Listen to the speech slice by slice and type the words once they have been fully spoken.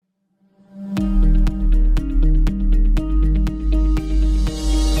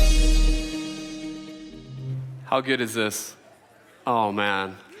How good is this? Oh,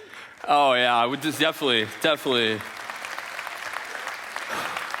 man. Oh, yeah, I would just definitely.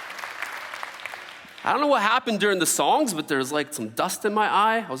 I don't know what happened during the songs, but there's like some dust in my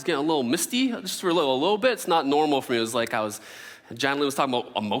eye. I was getting a little misty just for a little bit. It's not normal for me. It was like Janlyn was talking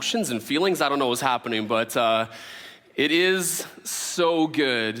about emotions and feelings. I don't know what's happening, but it is so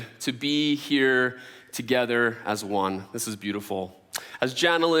good to be here together as one. This is beautiful. As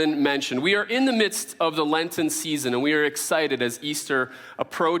Janlyn mentioned, we are in the midst of the Lenten season, and we are excited as Easter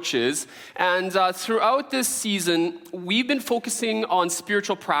approaches. And throughout this season, we've been focusing on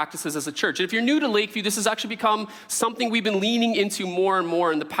spiritual practices as a church. And if you're new to Lakeview, this has actually become something we've been leaning into more and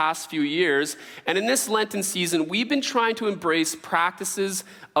more in the past few years. And in this Lenten season, we've been trying to embrace practices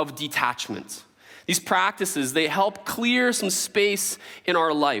of detachment. These practices, they help clear some space in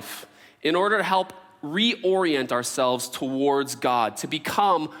our life in order to help reorient ourselves towards God, to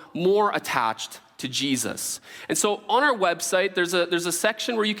become more attached to Jesus. And so on our website, there's a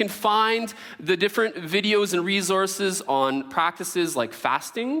section where you can find the different videos and resources on practices like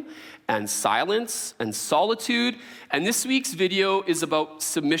fasting and silence and solitude. And this week's video is about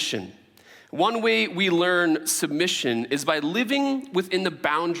submission. One way we learn submission is by living within the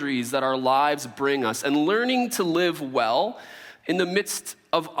boundaries that our lives bring us and learning to live well in the midst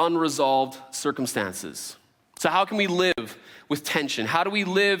of unresolved circumstances. So how can we live with tension? How do we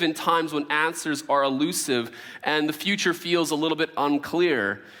live in times when answers are elusive and the future feels a little bit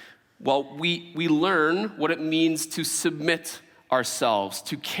unclear? Well, we learn what it means to submit ourselves,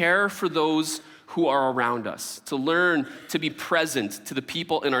 to care for those who are around us, to learn to be present to the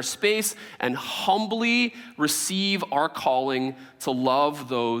people in our space and humbly receive our calling to love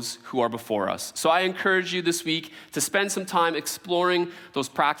those who are before us. So I encourage you this week to spend some time exploring those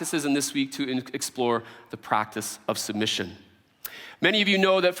practices, and this week to explore the practice of submission. Many of you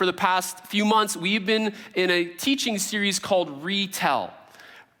know that for the past few months, we've been in a teaching series called Retell,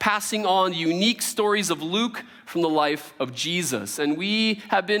 passing on unique stories of Luke from the life of Jesus. And we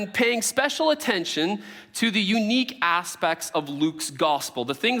have been paying special attention to the unique aspects of Luke's gospel,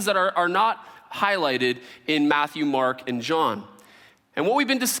 the things that are not highlighted in Matthew, Mark, and John. And what we've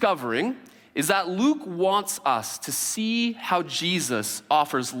been discovering is that Luke wants us to see how Jesus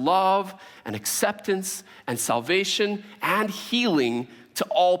offers love and acceptance and salvation and healing to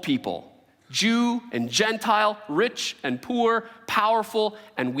all people, Jew and Gentile, rich and poor, powerful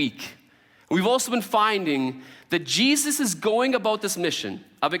and weak. We've also been finding that Jesus is going about this mission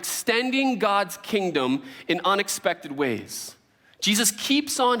of extending God's kingdom in unexpected ways. Jesus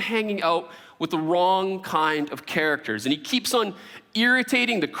keeps on hanging out with the wrong kind of characters, and he keeps on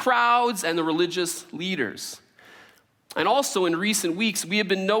irritating the crowds and the religious leaders. And also in recent weeks, we have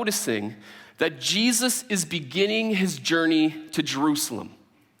been noticing that Jesus is beginning his journey to Jerusalem,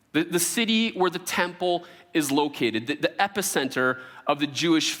 the city where the temple is located, the epicenter of the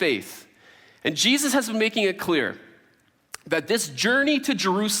Jewish faith. And Jesus has been making it clear that this journey to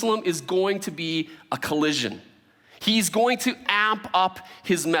Jerusalem is going to be a collision. He's going to amp up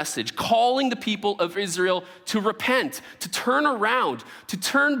his message, calling the people of Israel to repent, to turn around, to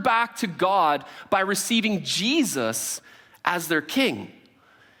turn back to God by receiving Jesus as their king.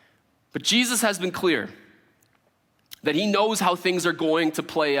 But Jesus has been clear that he knows how things are going to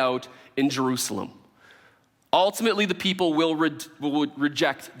play out in Jerusalem. Ultimately, the people will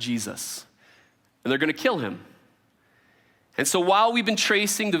reject Jesus, and they're going to kill him. And so while we've been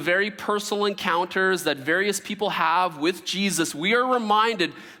tracing the very personal encounters that various people have with Jesus, we are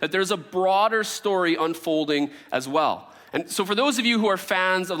reminded that there's a broader story unfolding as well. And so for those of you who are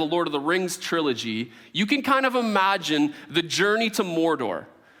fans of the Lord of the Rings trilogy, you can kind of imagine the journey to Mordor.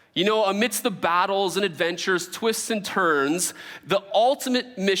 You know, amidst the battles and adventures, twists and turns, the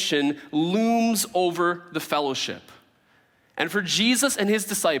ultimate mission looms over the fellowship. And for Jesus and his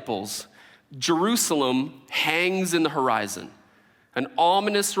disciples, Jerusalem hangs in the horizon, an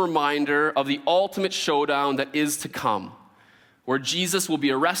ominous reminder of the ultimate showdown that is to come, where Jesus will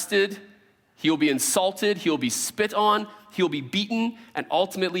be arrested, he'll be insulted, he'll be spit on, he'll be beaten, and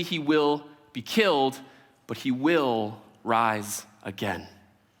ultimately he will be killed, but he will rise again.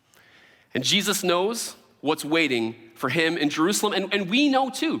 And Jesus knows what's waiting for him in Jerusalem, and we know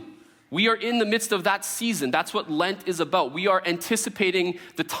too. We are in the midst of that season. That's what Lent is about. We are anticipating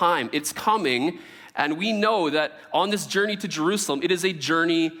the time. It's coming, and we know that on this journey to Jerusalem, it is a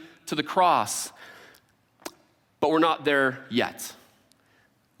journey to the cross. But we're not there yet.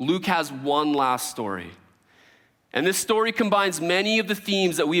 Luke has one last story. And this story combines many of the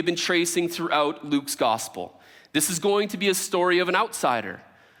themes that we have been tracing throughout Luke's gospel. This is going to be a story of an outsider,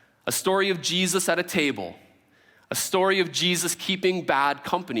 a story of Jesus at a table, a story of Jesus keeping bad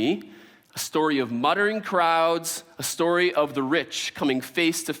company, a story of muttering crowds, a story of the rich coming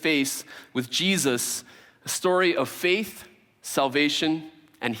face to face with Jesus, a story of faith, salvation,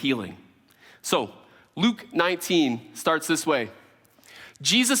 and healing. So, Luke 19 starts this way.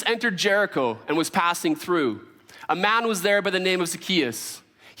 Jesus entered Jericho and was passing through. A man was there by the name of Zacchaeus.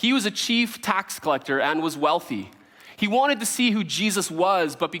 He was a chief tax collector and was wealthy. He wanted to see who Jesus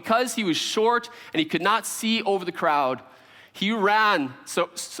was, but because he was short and he could not see over the crowd, he ran.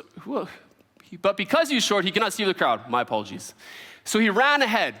 But because he was short, he could not see over the crowd. My apologies. So he ran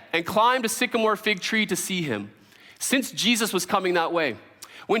ahead and climbed a sycamore fig tree to see him, since Jesus was coming that way.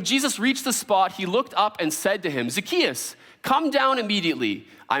 When Jesus reached the spot, he looked up and said to him, Zacchaeus, come down immediately.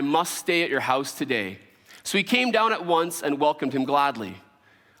 I must stay at your house today. So he came down at once and welcomed him gladly.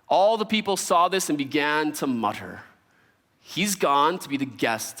 All the people saw this and began to mutter, he's gone to be the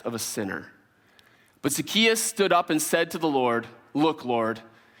guest of a sinner. But Zacchaeus stood up and said to the Lord, look, Lord,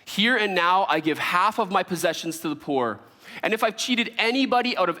 here and now I give half of my possessions to the poor. And if I've cheated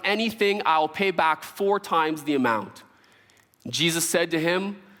anybody out of anything, I'll pay back 4 times the amount. Jesus said to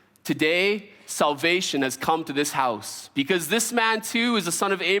him, today salvation has come to this house, because this man too is the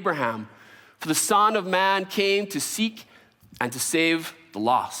son of Abraham. For the Son of Man came to seek and to save the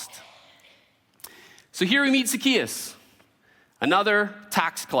lost. So here we meet Zacchaeus, another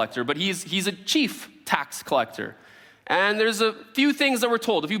tax collector, but he's a chief tax collector. And there's a few things that we're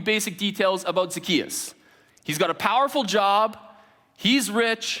told, a few basic details about Zacchaeus. He's got a powerful job, he's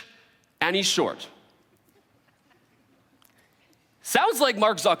rich, and he's short. Sounds like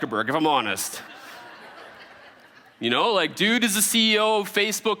Mark Zuckerberg, if I'm honest. You know, like, dude is the CEO of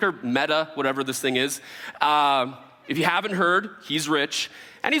Facebook or Meta, whatever this thing is. If you haven't heard, he's rich,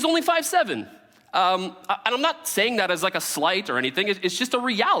 and he's only 5'7". And I'm not saying that as like a slight or anything. It's just a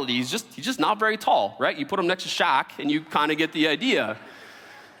reality. He's just not very tall, right? You put him next to Shaq, and you kind of get the idea.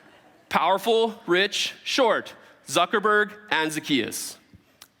 Powerful, rich, short. Zuckerberg and Zacchaeus.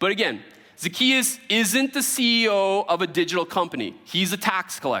 But again, Zacchaeus isn't the CEO of a digital company. He's a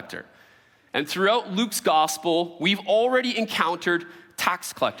tax collector. And throughout Luke's gospel, we've already encountered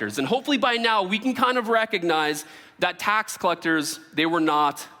tax collectors. And hopefully by now, we can kind of recognize that tax collectors, they were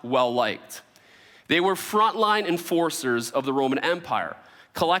not well-liked. They were frontline enforcers of the Roman Empire,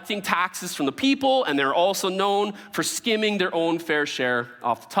 collecting taxes from the people, and they're also known for skimming their own fair share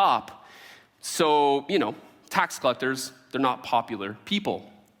off the top. So, tax collectors, they're not popular people.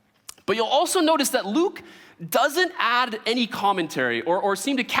 But you'll also notice that Luke doesn't add any commentary or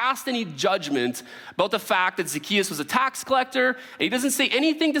seem to cast any judgment about the fact that Zacchaeus was a tax collector, and he doesn't say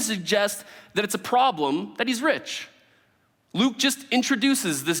anything to suggest that it's a problem that he's rich. Luke just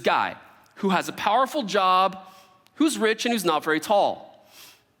introduces this guy who has a powerful job, who's rich and who's not very tall.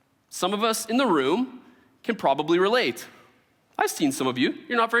 Some of us in the room can probably relate. I've seen some of you.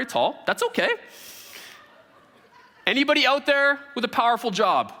 You're not very tall. That's okay. Anybody out there with a powerful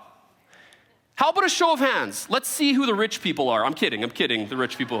job? How about a show of hands? Let's see who the rich people are. I'm kidding, the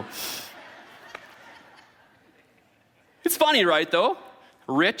rich people. It's funny, right, though?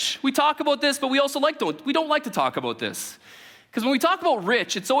 Rich, we talk about this, but we also we don't like to talk about this. Because when we talk about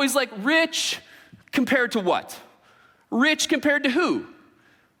rich, it's always like rich compared to what? Rich compared to who?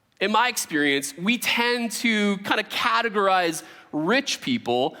 In my experience, we tend to kind of categorize rich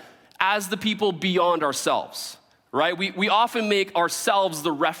people as the people beyond ourselves, right? We often make ourselves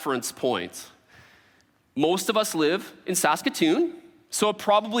the reference point. Most of us live in Saskatoon, so it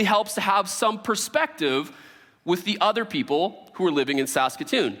probably helps to have some perspective with the other people who are living in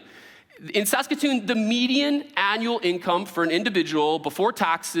Saskatoon. In Saskatoon, the median annual income for an individual before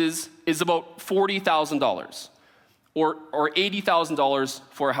taxes is about $40,000 or $80,000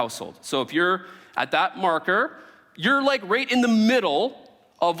 for a household. So if you're at that marker, you're like right in the middle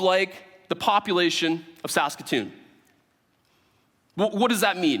of like the population of Saskatoon. What does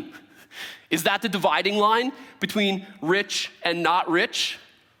that mean? Is that the dividing line between rich and not rich?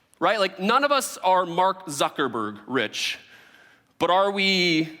 Right? Like, none of us are Mark Zuckerberg rich, but are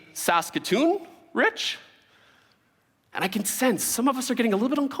we Saskatoon rich? And I can sense some of us are getting a little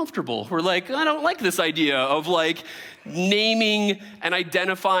bit uncomfortable. We're like, I don't like this idea of like naming and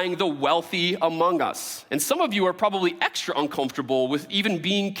identifying the wealthy among us. And some of you are probably extra uncomfortable with even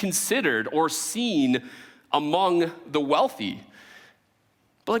being considered or seen among the wealthy.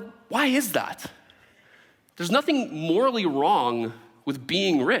 But like, why is that? There's nothing morally wrong with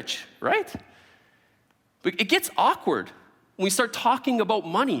being rich, right? But it gets awkward when we start talking about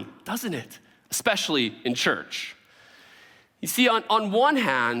money, doesn't it? Especially in church. You see, on one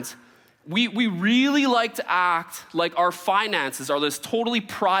hand, we really like to act like our finances are this totally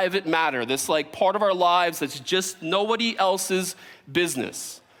private matter, this like part of our lives that's just nobody else's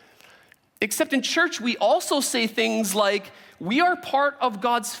business. Except in church, we also say things like, we are part of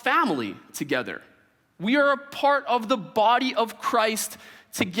God's family together. We are a part of the body of Christ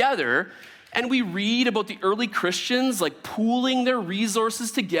together. And we read about the early Christians like pooling their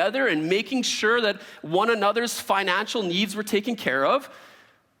resources together and making sure that one another's financial needs were taken care of.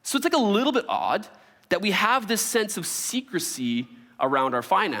 So it's like a little bit odd that we have this sense of secrecy around our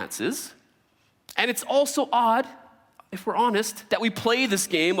finances. And it's also odd, if we're honest, that we play this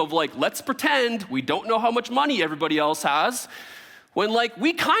game of like, let's pretend we don't know how much money everybody else has, when like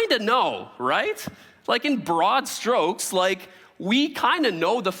we kind of know, right? Like in broad strokes, like we kind of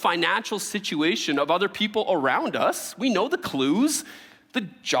know the financial situation of other people around us. We know the clues, the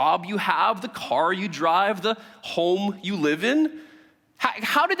job you have, the car you drive, the home you live in.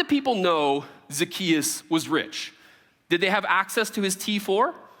 How did the people know Zacchaeus was rich? Did they have access to his T4?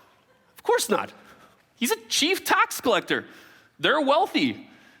 Of course not. He's a chief tax collector. They're wealthy.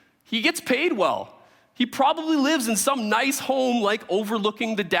 He gets paid well. He probably lives in some nice home like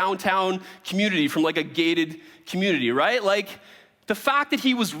overlooking the downtown community from like a gated community, right? Like the fact that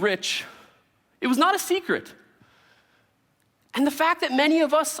he was rich, it was not a secret. And the fact that many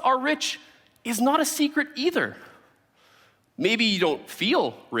of us are rich is not a secret either. Maybe you don't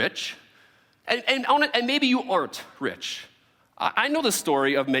feel rich, and maybe you aren't rich. I know the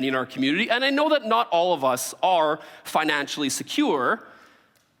story of many in our community, and I know that not all of us are financially secure,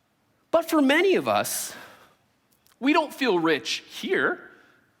 but for many of us, we don't feel rich here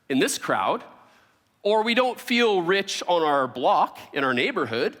in this crowd, or we don't feel rich on our block in our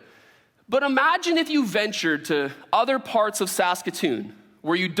neighborhood. But imagine if you ventured to other parts of Saskatoon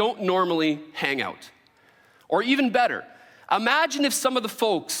where you don't normally hang out. Or even better, imagine if some of the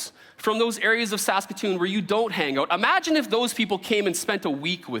folks from those areas of Saskatoon where you don't hang out, imagine if those people came and spent a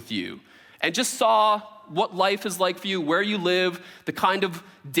week with you and just saw what life is like for you, where you live, the kind of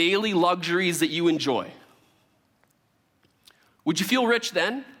daily luxuries that you enjoy. Would you feel rich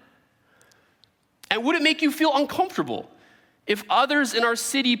then? And would it make you feel uncomfortable if others in our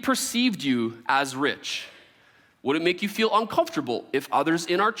city perceived you as rich? Would it make you feel uncomfortable if others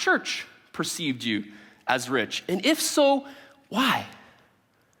in our church perceived you as rich? And if so, why?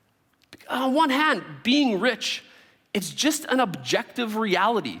 On one hand, being rich, it's just an objective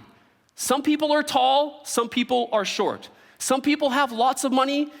reality. Some people are tall, some people are short. Some people have lots of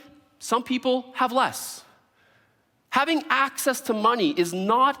money, some people have less. Having access to money is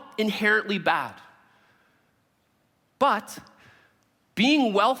not inherently bad. But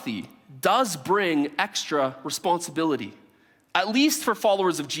being wealthy does bring extra responsibility, at least for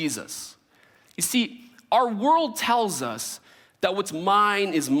followers of Jesus. You see, our world tells us that what's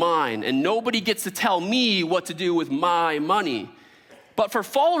mine is mine, and nobody gets to tell me what to do with my money. But for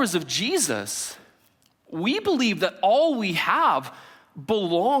followers of Jesus, we believe that all we have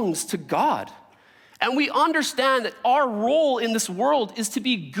belongs to God. And we understand that our role in this world is to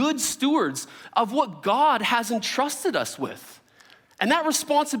be good stewards of what God has entrusted us with. And that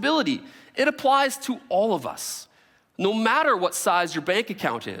responsibility, it applies to all of us, no matter what size your bank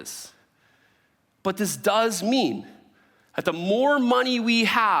account is. But this does mean that the more money we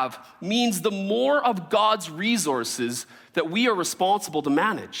have means the more of God's resources that we are responsible to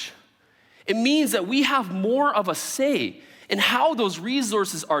manage. It means that we have more of a say in how those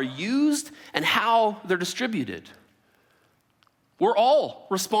resources are used and how they're distributed. We're all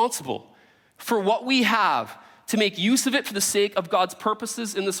responsible for what we have to make use of it for the sake of God's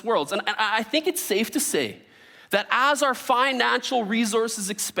purposes in this world. And I think it's safe to say that as our financial resources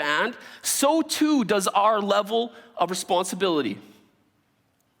expand, so too does our level of responsibility.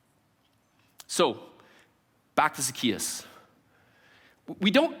 So, back to Zacchaeus.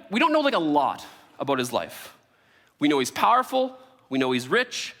 We don't know like a lot about his life. We know he's powerful, we know he's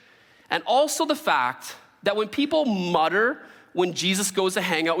rich, and also the fact that when people mutter when Jesus goes to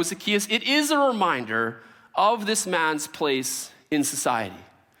hang out with Zacchaeus, it is a reminder of this man's place in society.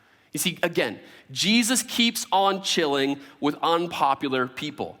 You see, again, Jesus keeps on chilling with unpopular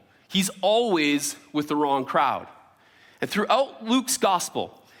people. He's always with the wrong crowd. And throughout Luke's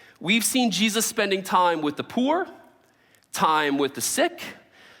gospel, we've seen Jesus spending time with the poor, time with the sick,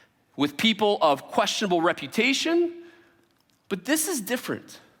 with people of questionable reputation. But this is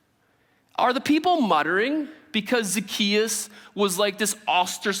different. Are the people muttering because Zacchaeus was like this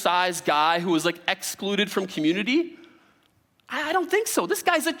ostracized guy who was like excluded from community? I don't think so. This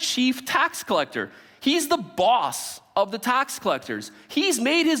guy's a chief tax collector. He's the boss of the tax collectors. He's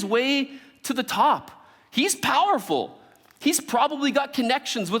made his way to the top. He's powerful. He's probably got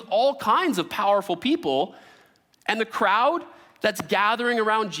connections with all kinds of powerful people. And the crowd that's gathering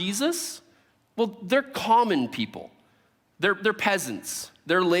around Jesus, well, they're common people. They're peasants.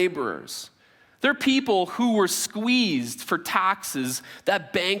 They're laborers. They're people who were squeezed for taxes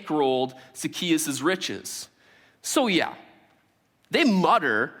that bankrolled Zacchaeus' riches. So yeah, they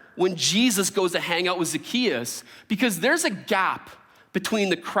mutter when Jesus goes to hang out with Zacchaeus because there's a gap between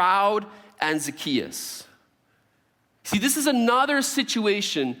the crowd and Zacchaeus. See, this is another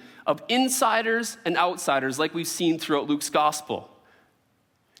situation of insiders and outsiders like we've seen throughout Luke's gospel.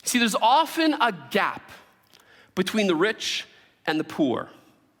 See, there's often a gap between the rich and the poor.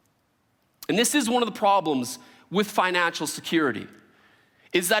 And this is one of the problems with financial security,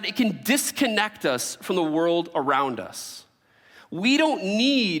 is that it can disconnect us from the world around us. We don't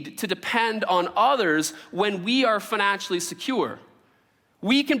need to depend on others when we are financially secure.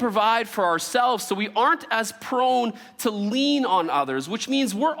 We can provide for ourselves so we aren't as prone to lean on others, which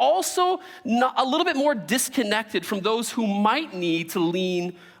means we're also a little bit more disconnected from those who might need to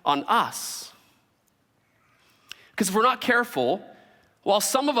lean on us. Because if we're not careful, while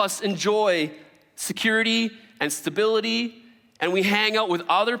some of us enjoy security and stability, and we hang out with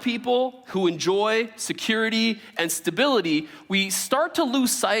other people who enjoy security and stability, we start to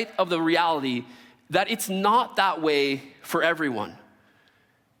lose sight of the reality that it's not that way for everyone.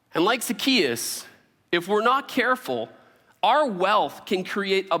 And like Zacchaeus, if we're not careful, our wealth can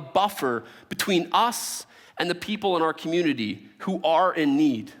create a buffer between us and the people in our community who are in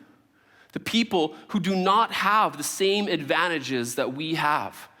need. The people who do not have the same advantages that we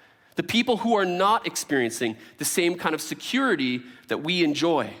have. The people who are not experiencing the same kind of security that we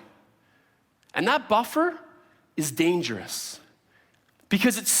enjoy. And that buffer is dangerous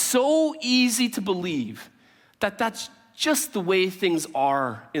because it's so easy to believe that that's just the way things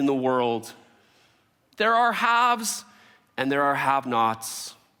are in the world. There are haves and there are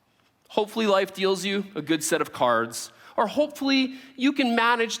have-nots. Hopefully life deals you a good set of cards, or hopefully you can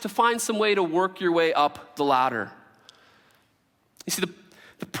manage to find some way to work your way up the ladder. You see,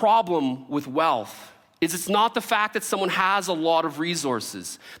 the problem with wealth is it's not the fact that someone has a lot of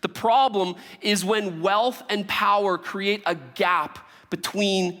resources. The problem is when wealth and power create a gap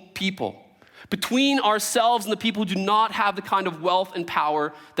between people, between ourselves and the people who do not have the kind of wealth and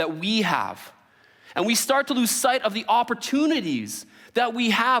power that we have. And we start to lose sight of the opportunities that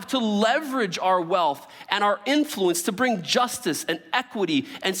we have to leverage our wealth and our influence to bring justice and equity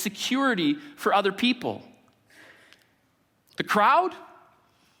and security for other people. The crowd,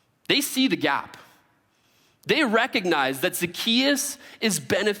 they see the gap. They recognize that Zacchaeus is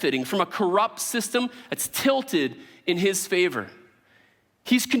benefiting from a corrupt system that's tilted in his favor.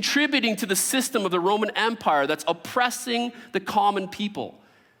 He's contributing to the system of the Roman Empire that's oppressing the common people.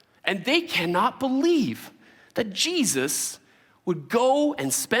 And they cannot believe that Jesus would go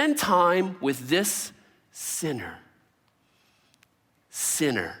and spend time with this sinner.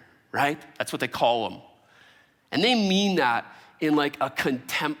 Sinner, right? That's what they call him. And they mean that in like a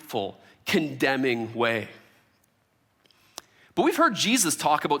contemptful, condemning way. But we've heard Jesus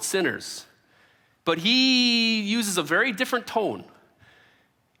talk about sinners, but he uses a very different tone.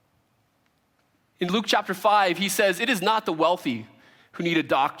 In Luke chapter 5, he says, "It is not the wealthy who need a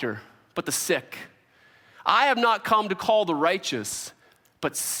doctor, but the sick. I have not come to call the righteous,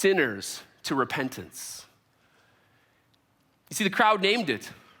 but sinners to repentance." You see, the crowd named it.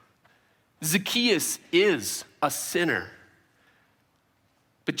 Zacchaeus is a sinner.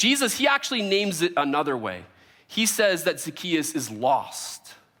 But Jesus, he actually names it another way. He says that Zacchaeus is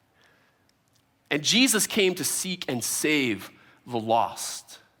lost. And Jesus came to seek and save the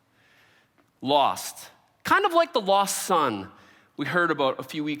lost. Lost. Kind of like the lost son we heard about a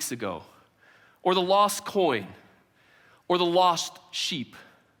few weeks ago, or the lost coin, or the lost sheep.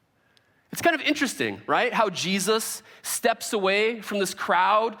 It's kind of interesting, right? How Jesus steps away from this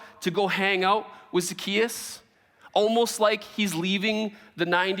crowd to go hang out with Zacchaeus, almost like he's leaving the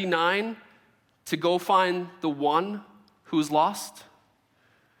 99 to go find the one who's lost.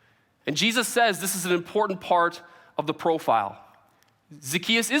 And Jesus says this is an important part of the profile.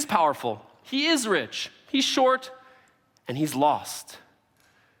 Zacchaeus is powerful. He is rich. He's short, and he's lost.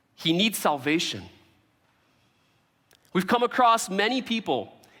 He needs salvation. We've come across many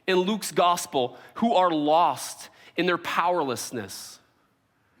people in Luke's gospel who are lost in their powerlessness.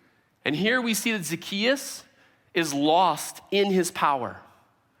 And here we see that Zacchaeus is lost in his power.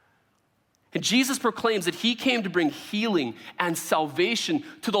 And Jesus proclaims that he came to bring healing and salvation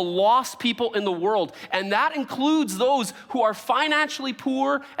to the lost people in the world. And that includes those who are financially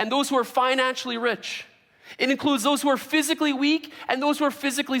poor and those who are financially rich. It includes those who are physically weak and those who are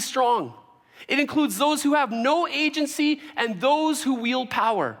physically strong. It includes those who have no agency and those who wield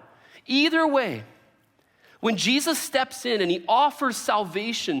power. Either way, when Jesus steps in and he offers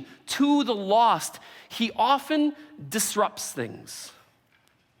salvation to the lost, he often disrupts things.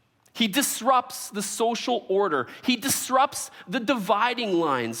 He disrupts the social order. He disrupts the dividing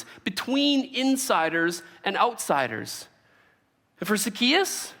lines between insiders and outsiders. And for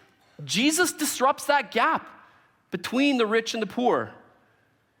Zacchaeus, Jesus disrupts that gap between the rich and the poor.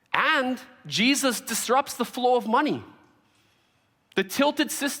 And Jesus disrupts the flow of money. The tilted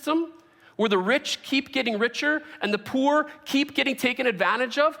system where the rich keep getting richer and the poor keep getting taken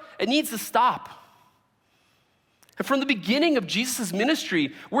advantage of, it needs to stop. And from the beginning of Jesus'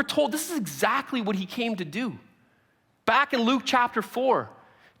 ministry, we're told this is exactly what he came to do. Back in Luke chapter 4,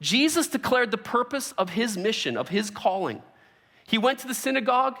 Jesus declared the purpose of his mission, of his calling. He went to the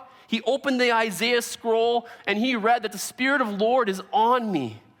synagogue, he opened the Isaiah scroll, and he read that the Spirit of the Lord is on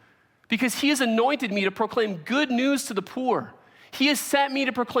me because he has anointed me to proclaim good news to the poor. He has sent me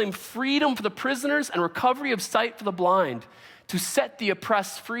to proclaim freedom for the prisoners and recovery of sight for the blind, to set the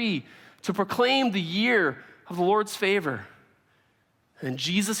oppressed free, to proclaim the year of the Lord's favor. And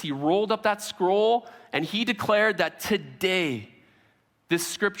Jesus, he rolled up that scroll and he declared that today this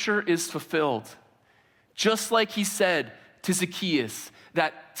scripture is fulfilled. Just like he said to Zacchaeus,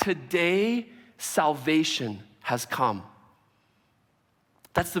 that today salvation has come.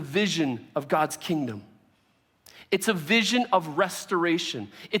 That's the vision of God's kingdom. It's a vision of restoration.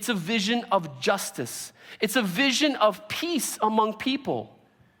 It's a vision of justice. It's a vision of peace among people.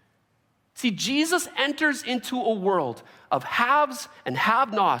 See, Jesus enters into a world of haves and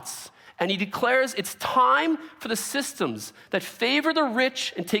have-nots, and he declares it's time for the systems that favor the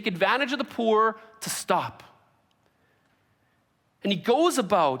rich and take advantage of the poor to stop. And he goes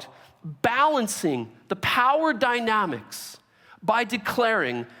about balancing the power dynamics by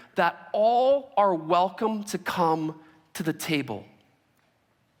declaring that all are welcome to come to the table.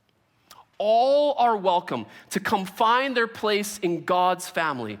 All are welcome to come find their place in God's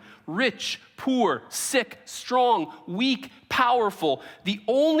family. Rich, poor, sick, strong, weak, powerful. The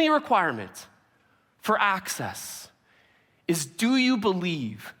only requirement for access is, do you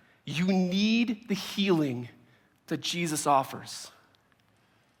believe you need the healing that Jesus offers?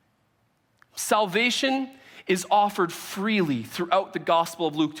 Salvation is offered freely throughout the Gospel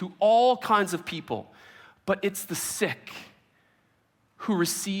of Luke to all kinds of people, but it's the sick who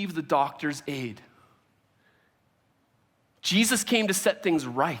receive the doctor's aid. Jesus came to set things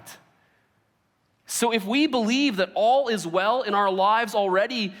right. So if we believe that all is well in our lives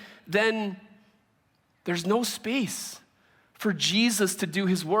already, then there's no space for Jesus to do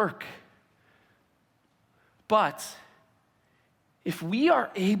his work. But if we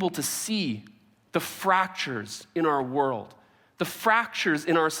are able to see the fractures in our world, the fractures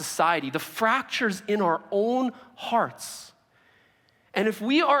in our society, the fractures in our own hearts, and if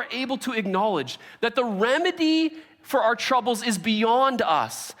we are able to acknowledge that the remedy for our troubles is beyond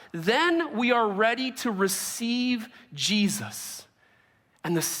us, then we are ready to receive Jesus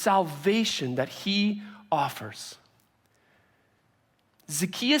and the salvation that he offers.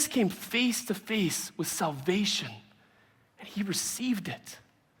 Zacchaeus came face to face with salvation, and he received it.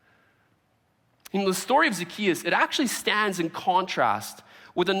 In the story of Zacchaeus, it actually stands in contrast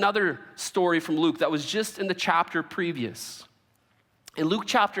with another story from Luke that was just in the chapter previous. In Luke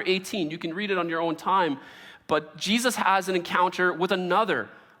chapter 18, you can read it on your own time, but Jesus has an encounter with another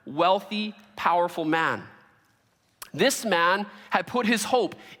wealthy, powerful man. This man had put his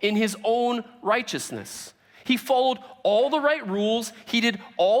hope in his own righteousness. He followed all the right rules, he did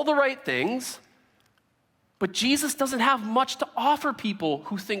all the right things, but Jesus doesn't have much to offer people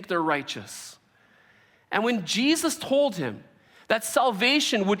who think they're righteous. And when Jesus told him that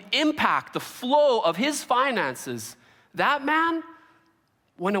salvation would impact the flow of his finances, that man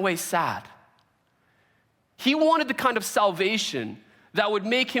went away sad. He wanted the kind of salvation that would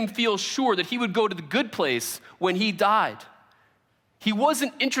make him feel sure that he would go to the good place when he died. He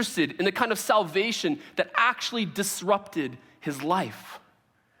wasn't interested in the kind of salvation that actually disrupted his life.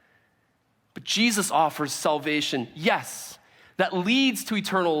 But Jesus offers salvation, yes, that leads to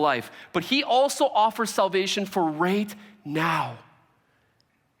eternal life, but he also offers salvation for right now.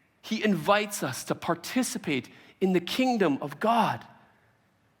 He invites us to participate in the kingdom of God.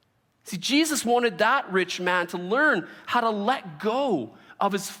 See, Jesus wanted that rich man to learn how to let go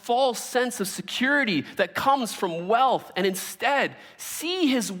of his false sense of security that comes from wealth and instead see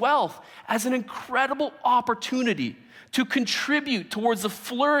his wealth as an incredible opportunity to contribute towards the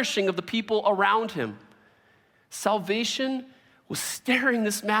flourishing of the people around him. Salvation was staring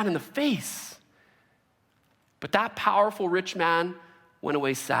this man in the face. But that powerful rich man went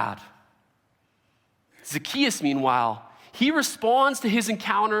away sad. Zacchaeus, meanwhile, he responds to his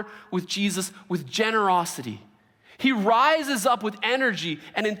encounter with Jesus with generosity. He rises up with energy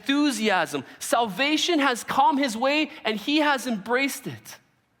and enthusiasm. Salvation has come his way, and he has embraced it.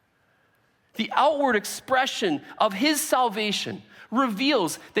 the outward expression of his salvation,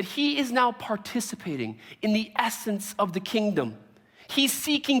 reveals that he is now participating in the essence of the kingdom. He's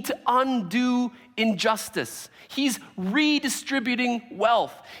seeking to undo injustice. He's redistributing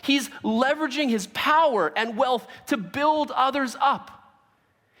wealth. He's leveraging his power and wealth to build others up.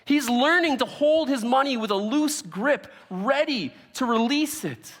 He's learning to hold his money with a loose grip, ready to release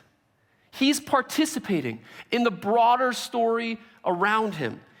it. He's participating in the broader story around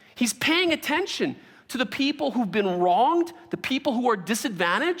him. He's paying attention to the people who've been wronged, the people who are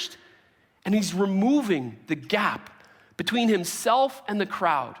disadvantaged, and he's removing the gap between himself and the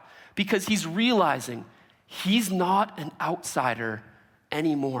crowd because he's realizing he's not an outsider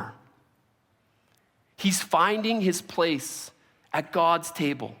anymore. He's finding his place at God's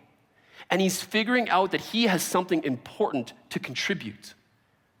table, and he's figuring out that he has something important to contribute.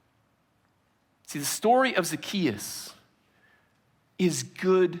 See, the story of Zacchaeus is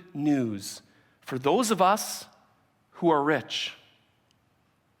good news for those of us who are rich.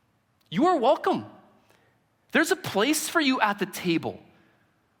 You are welcome. There's a place for you at the table.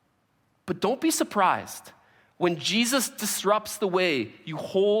 But don't be surprised when Jesus disrupts the way you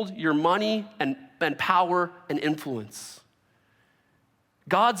hold your money and power and influence.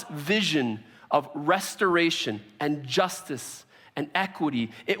 God's vision of restoration and justice and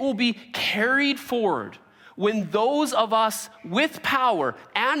equity, it will be carried forward when those of us with power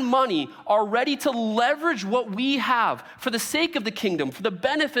and money are ready to leverage what we have for the sake of the kingdom, for the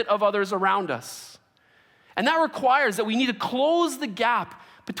benefit of others around us. And that requires that we need to close the gap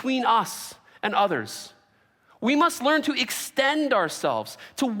between us and others. We must learn to extend ourselves,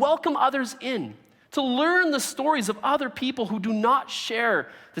 to welcome others in, to learn the stories of other people who do not share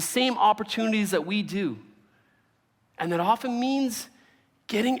the same opportunities that we do. And that often means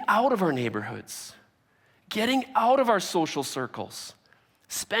getting out of our neighborhoods, getting out of our social circles,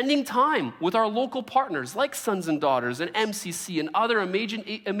 spending time with our local partners like Sons and Daughters and MCC and other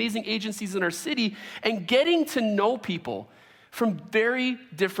amazing agencies in our city, and getting to know people from very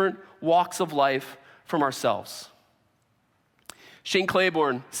different walks of life from ourselves. Shane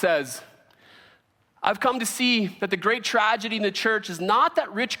Claiborne says, "I've come to see that the great tragedy in the church is not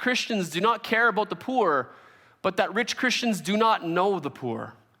that rich Christians do not care about the poor, but that rich Christians do not know the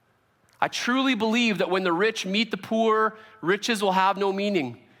poor. I truly believe that when the rich meet the poor, riches will have no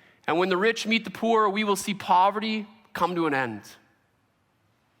meaning. And when the rich meet the poor, we will see poverty come to an end."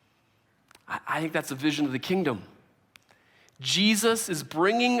 I think that's a vision of the kingdom. Jesus is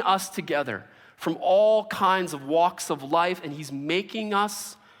bringing us together from all kinds of walks of life, and he's making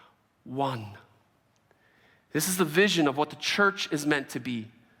us one. This is the vision of what the church is meant to be,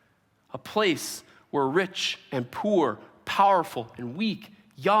 a place where rich and poor, powerful and weak,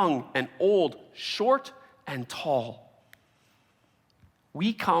 young and old, short and tall,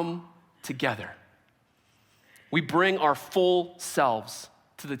 we come together. We bring our full selves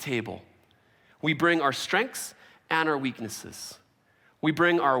to the table. We bring our strengths and our weaknesses. We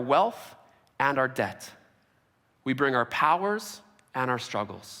bring our wealth and our debt. We bring our powers and our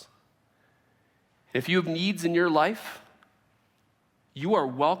struggles. If you have needs in your life, you are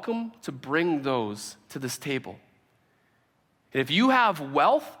welcome to bring those to this table. And if you have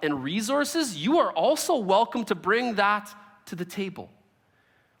wealth and resources, you are also welcome to bring that to the table.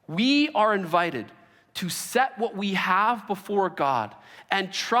 We are invited to set what we have before God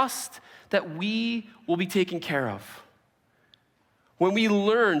and trust that we will be taken care of. When we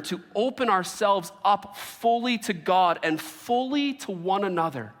learn to open ourselves up fully to God and fully to one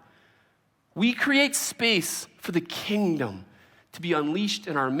another, we create space for the kingdom to be unleashed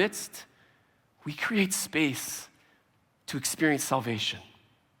in our midst. We create space to experience salvation.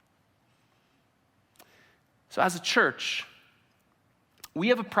 So as a church, we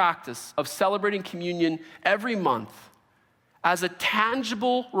have a practice of celebrating communion every month as a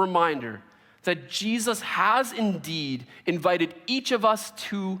tangible reminder that Jesus has indeed invited each of us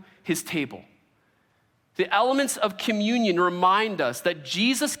to his table. The elements of communion remind us that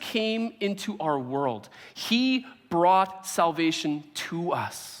Jesus came into our world. He brought salvation to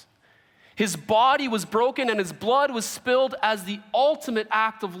us. His body was broken and his blood was spilled as the ultimate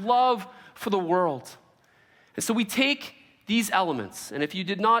act of love for the world. And so we take these elements, and if you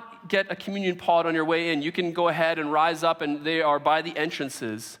did not get a communion pod on your way in, you can go ahead and rise up, and they are by the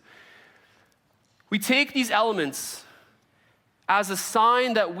entrances. We take these elements as a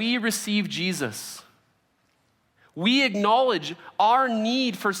sign that we receive Jesus. We acknowledge our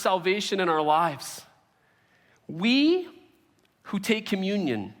need for salvation in our lives. We who take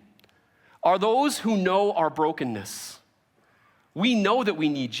communion are those who know our brokenness. We know that we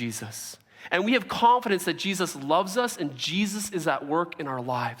need Jesus, and we have confidence that Jesus loves us and Jesus is at work in our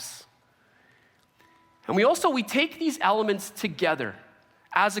lives. And we take these elements together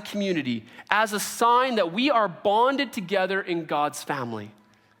as a community, as a sign that we are bonded together in God's family.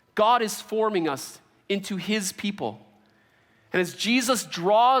 God is forming us into his people. And as Jesus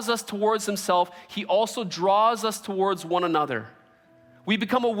draws us towards himself, he also draws us towards one another. We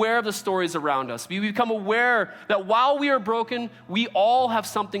become aware of the stories around us. We become aware that while we are broken, we all have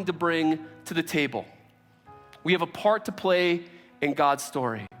something to bring to the table. We have a part to play in God's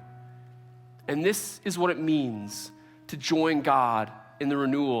story. And this is what it means to join God in the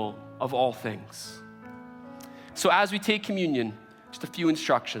renewal of all things. So as we take communion, just a few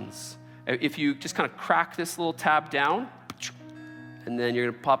instructions. If you just kind of crack this little tab down, and then you're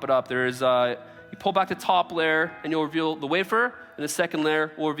gonna pop it up. You pull back the top layer and you'll reveal the wafer, and the second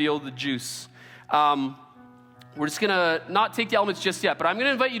layer will reveal the juice. We're just gonna not take the elements just yet, but I'm gonna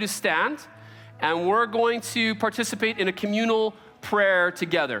invite you to stand, and we're going to participate in a communal prayer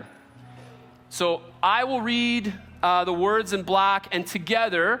together. So I will read the words in black, and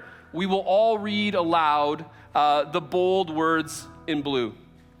together we will all read aloud the bold words in blue.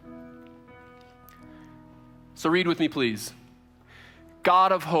 So read with me, please.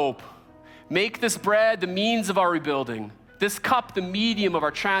 God of hope, make this bread the means of our rebuilding, this cup the medium of our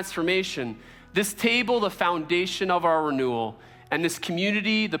transformation, this table the foundation of our renewal, and this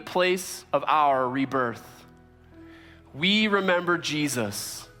community the place of our rebirth. We remember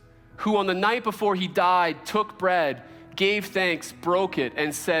Jesus, who on the night before he died took bread, gave thanks, broke it,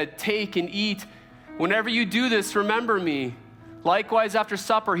 and said, "Take and eat. Whenever you do this, remember me." Likewise, after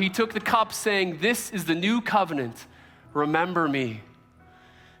supper, he took the cup, saying, "This is the new covenant. Remember me."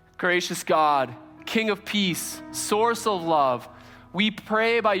 Gracious God, King of peace, source of love, we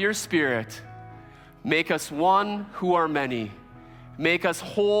pray by your Spirit, make us one who are many. Make us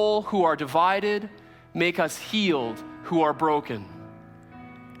whole who are divided. Make us healed who are broken.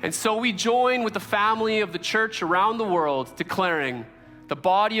 And so we join with the family of the church around the world, declaring the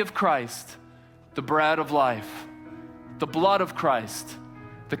body of Christ, the bread of life, the blood of Christ,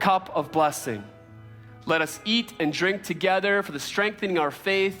 the cup of blessing. Let us eat and drink together for the strengthening of our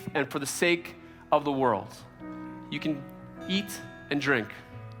faith and for the sake of the world. You can eat and drink.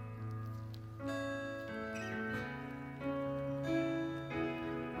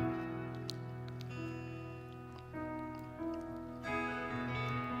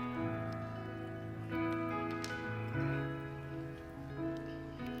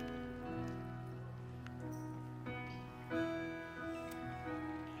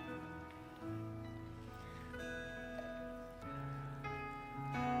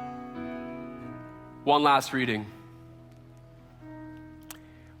 One last reading.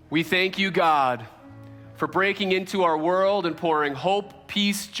 We thank you, God, for breaking into our world and pouring hope,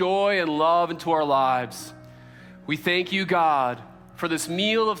 peace, joy, and love into our lives. We thank you, God, for this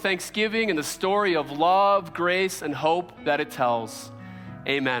meal of thanksgiving and the story of love, grace, and hope that it tells.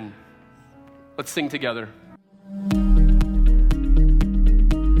 Amen. Let's sing together.